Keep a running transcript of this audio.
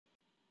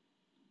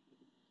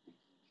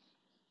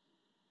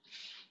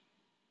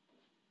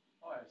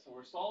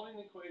we're solving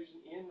the equation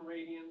in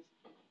radians.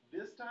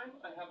 This time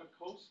I have a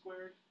cos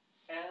squared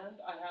and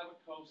I have a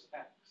cos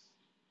x.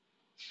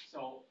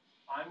 So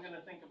I'm going to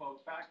think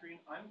about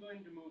factoring. I'm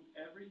going to move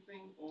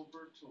everything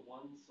over to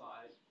one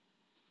side.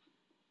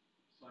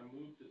 So I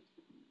move the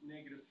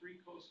negative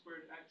 3 cos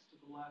squared x to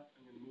the left.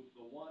 I'm going to move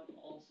the 1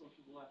 also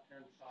to the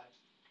left-hand side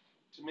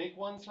to make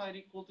one side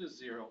equal to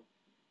 0.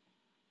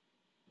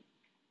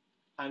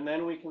 And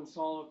then we can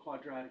solve a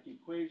quadratic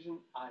equation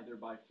either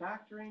by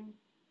factoring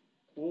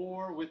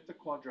or with the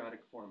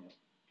quadratic formula.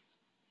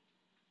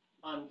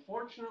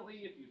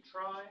 Unfortunately, if you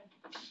try,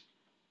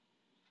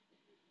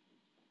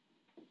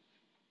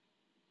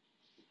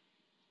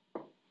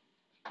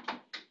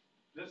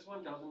 this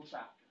one doesn't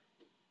factor.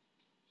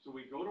 So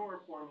we go to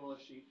our formula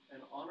sheet,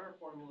 and on our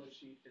formula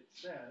sheet it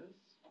says,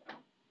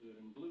 do it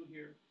in blue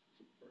here,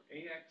 for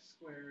ax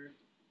squared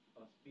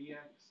plus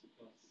bx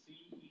plus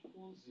c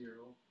equals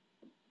 0,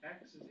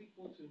 x is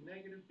equal to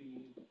negative b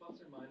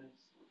plus or minus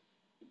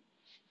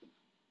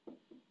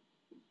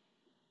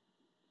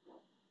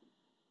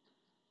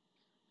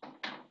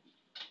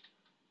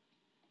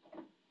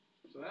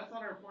so that's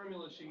on our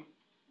formula sheet.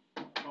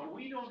 But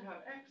we don't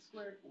have x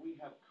squared, we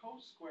have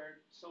cos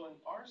squared. So in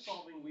our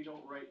solving, we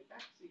don't write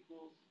x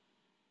equals,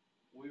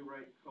 we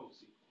write cos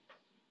equals.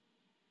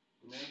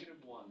 Negative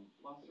 1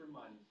 plus or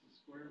minus the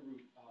square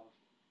root of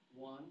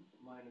 1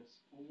 minus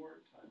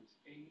 4 times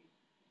a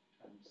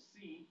times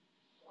c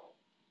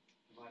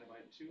divided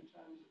by 2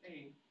 times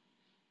a.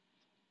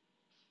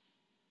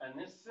 And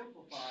this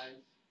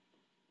simplifies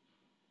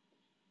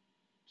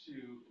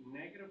to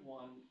negative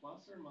 1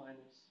 plus or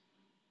minus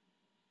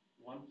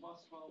 1 plus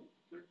 12,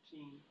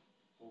 13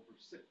 over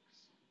 6.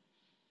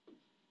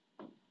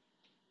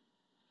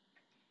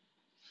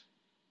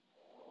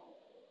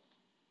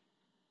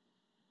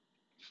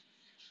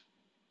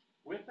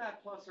 With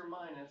that plus or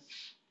minus,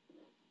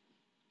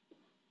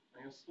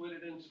 I'm going to split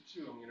it into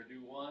two. I'm going to do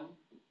one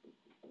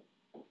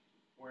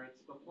where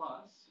it's the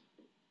plus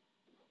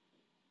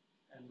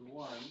and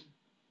one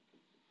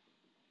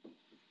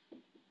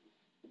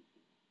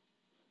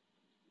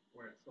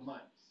where it's the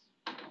minus.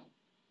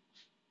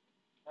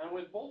 And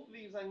with both of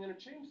these, I'm going to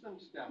change them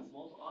to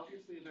decimals.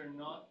 Obviously, they're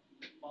not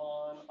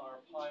on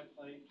our pi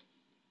plate.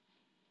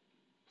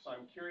 So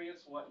I'm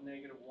curious what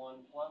negative 1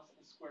 plus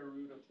the square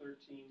root of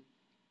 13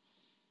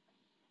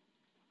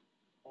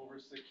 over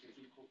 6 is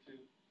equal to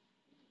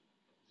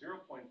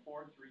 0.434.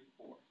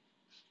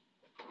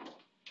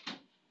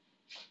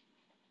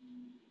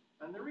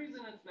 And the reason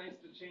it's nice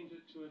to change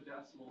it to a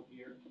decimal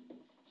here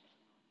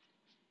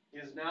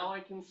is now I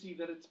can see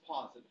that it's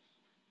positive.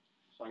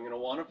 So I'm going to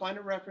want to find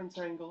a reference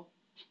angle.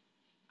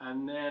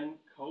 And then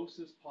cos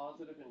is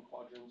positive in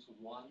quadrants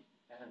 1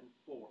 and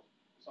 4.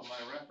 So my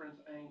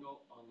reference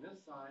angle on this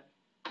side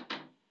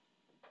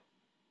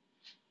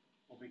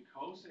will be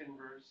cos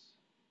inverse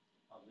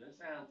of this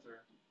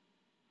answer,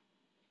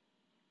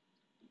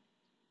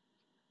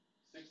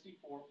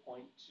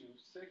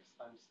 64.26.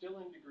 I'm still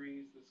in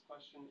degrees. This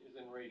question is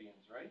in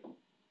radians, right?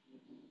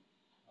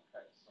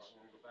 Okay, so I'm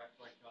going to go back to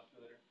my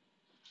calculator.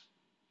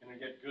 I'm going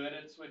to get good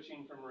at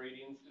switching from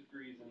radians to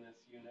degrees in this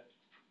unit.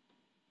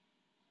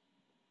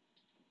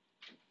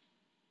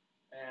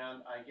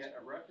 And I get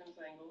a reference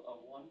angle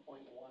of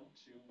 1.121.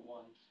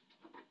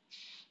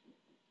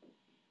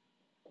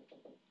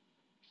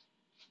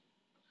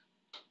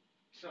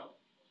 So,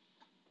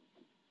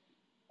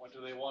 what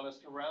do they want us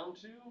to round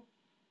to?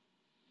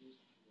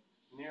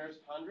 Nearest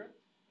hundredth.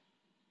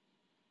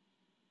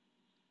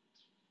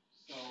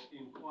 So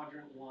in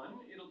quadrant 1,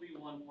 it'll be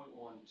 1.12.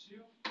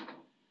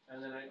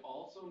 And then I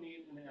also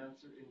need an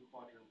answer in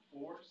quadrant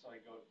 4, so I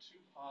go 2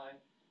 pi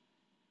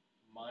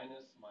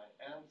minus my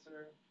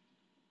answer,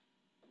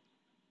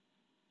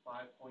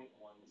 5.16.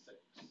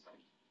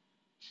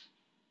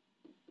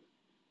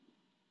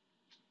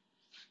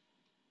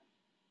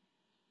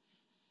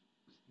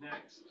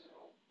 Next,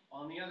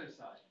 on the other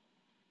side,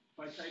 if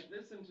I type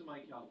this into my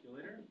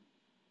calculator,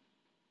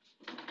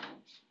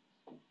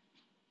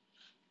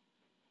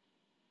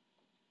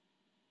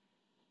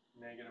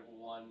 negative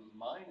 1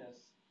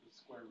 minus the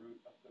square root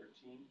of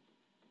 13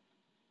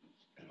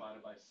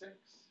 divided by 6.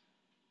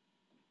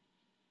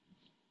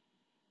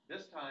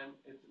 This time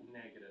it's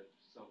negative,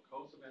 so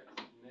cos of x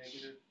is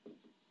negative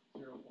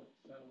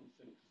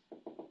 0.76.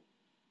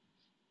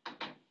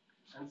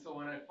 And so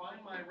when I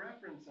find my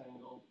reference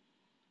angle,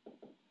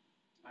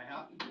 I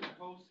have to do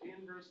cos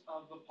inverse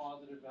of the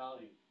positive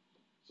value.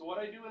 So what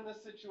I do in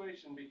this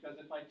situation, because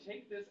if I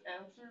take this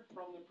answer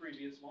from the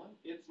previous one,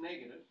 it's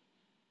negative,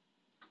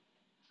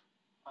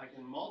 I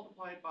can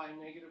multiply it by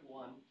negative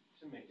 1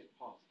 to make it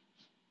positive.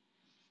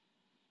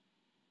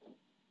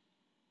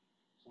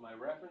 So my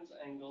reference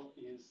angle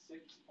is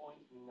 6.95.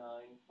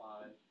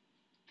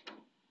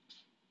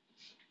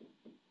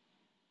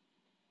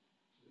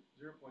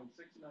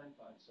 0.695,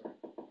 sorry.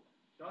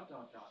 Dot,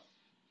 dot, dot.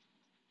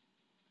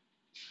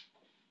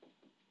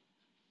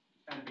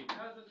 And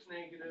because it's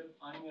negative,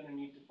 I'm going to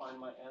need to find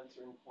my answer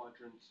in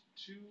quadrants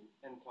 2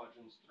 and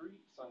quadrants 3.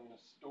 So I'm going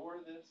to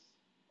store this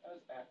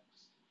as x.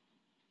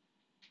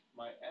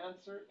 My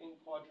answer in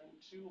quadrant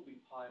 2 will be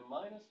pi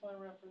minus my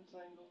reference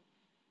angle,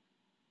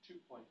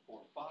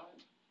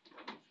 2.45.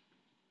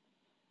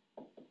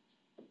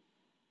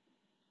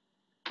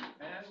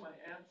 And my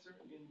answer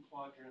in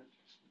quadrant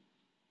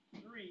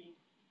 3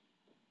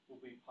 will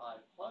be pi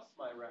plus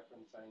my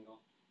reference angle,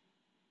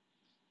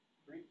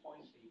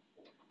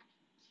 3.84.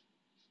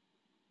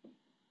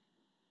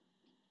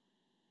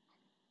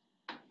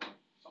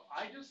 So I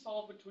just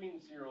solved between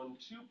 0 and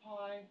 2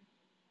 pi.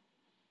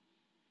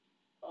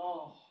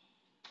 Oh,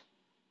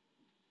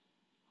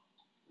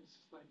 this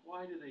is like,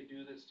 why do they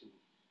do this to me?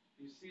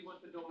 Do you see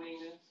what the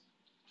domain is?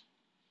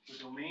 The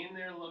domain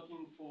they're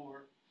looking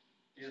for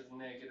is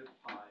negative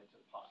pi to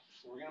pi.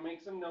 So we're going to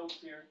make some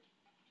notes here.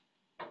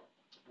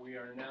 We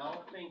are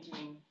now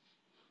thinking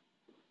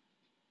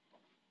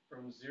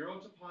from 0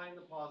 to pi in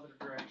the positive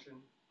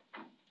direction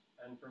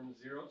and from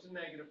 0 to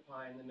negative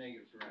pi in the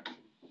negative direction.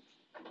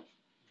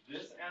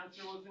 This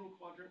answer was in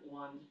quadrant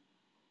 1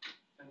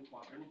 and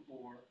quadrant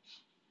 4,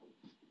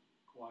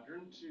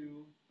 quadrant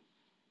 2,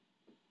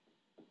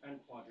 and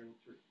quadrant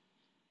 3.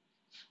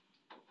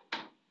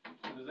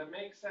 So does it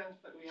make sense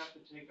that we have to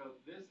take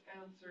out this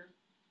answer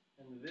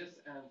and this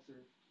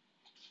answer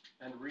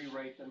and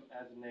rewrite them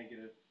as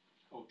negative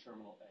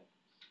coterminal angles?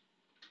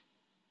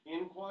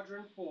 In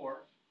quadrant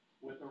 4,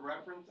 with a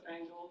reference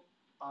angle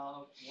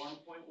of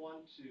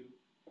 1.12,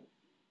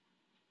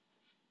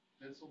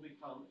 this will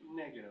become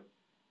negative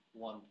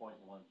 1.12.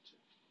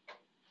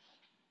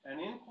 And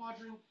in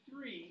quadrant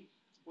 3,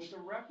 with a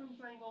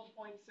reference angle of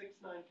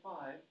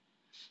 0.695,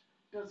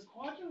 does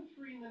quadrant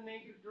 3 in the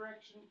negative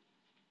direction,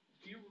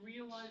 do you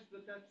realize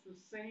that that's the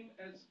same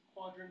as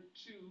quadrant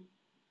 2,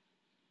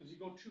 because you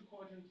go 2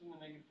 quadrants in the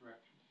negative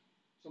direction?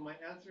 So my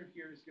answer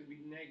here is going to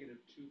be negative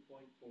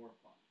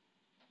 2.45.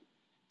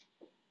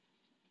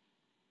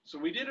 So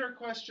we did our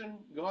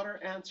question, got our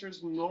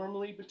answers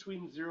normally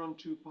between 0 and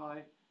 2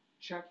 pi,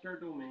 checked our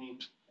domain,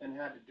 and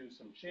had to do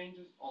some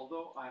changes.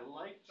 Although I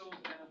like those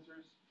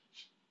answers,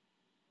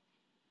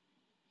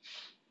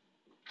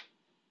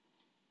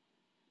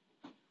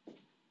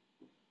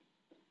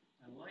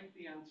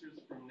 the answers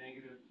from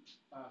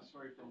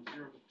from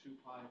 0 to 2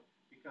 pi,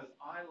 because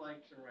I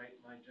like to write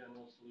my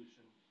general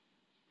solution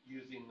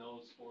using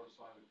those four.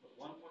 So I would put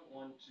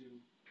 1.12,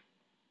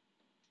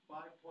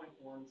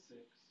 5.16, was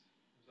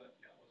that,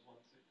 yeah, it was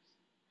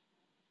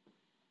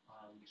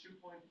 16,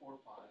 2.45,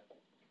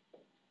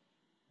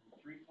 and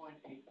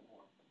 3.84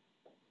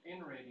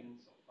 in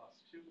radians, so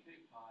plus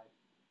 2k pi.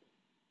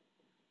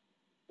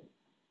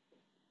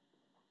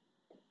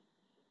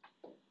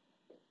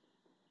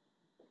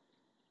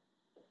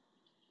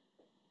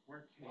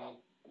 Where k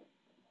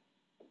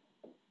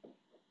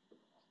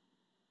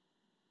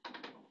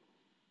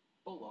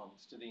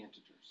belongs to the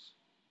integers.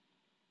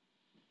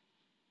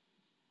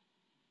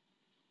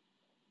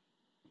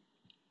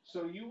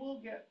 So you will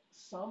get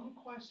some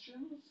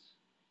questions,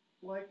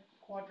 like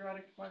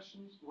quadratic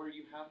questions, where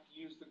you have to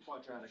use the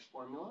quadratic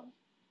formula.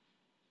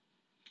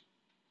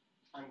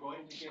 I'm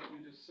going to get you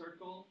to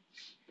circle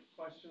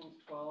questions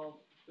 12,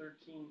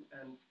 13,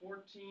 and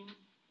 14.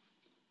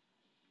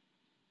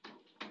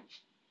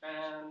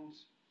 And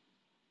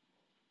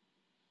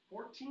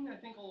 14, I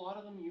think a lot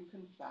of them you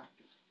can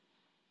factor.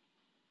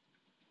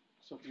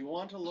 So if you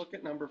want to look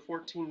at number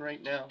 14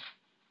 right now,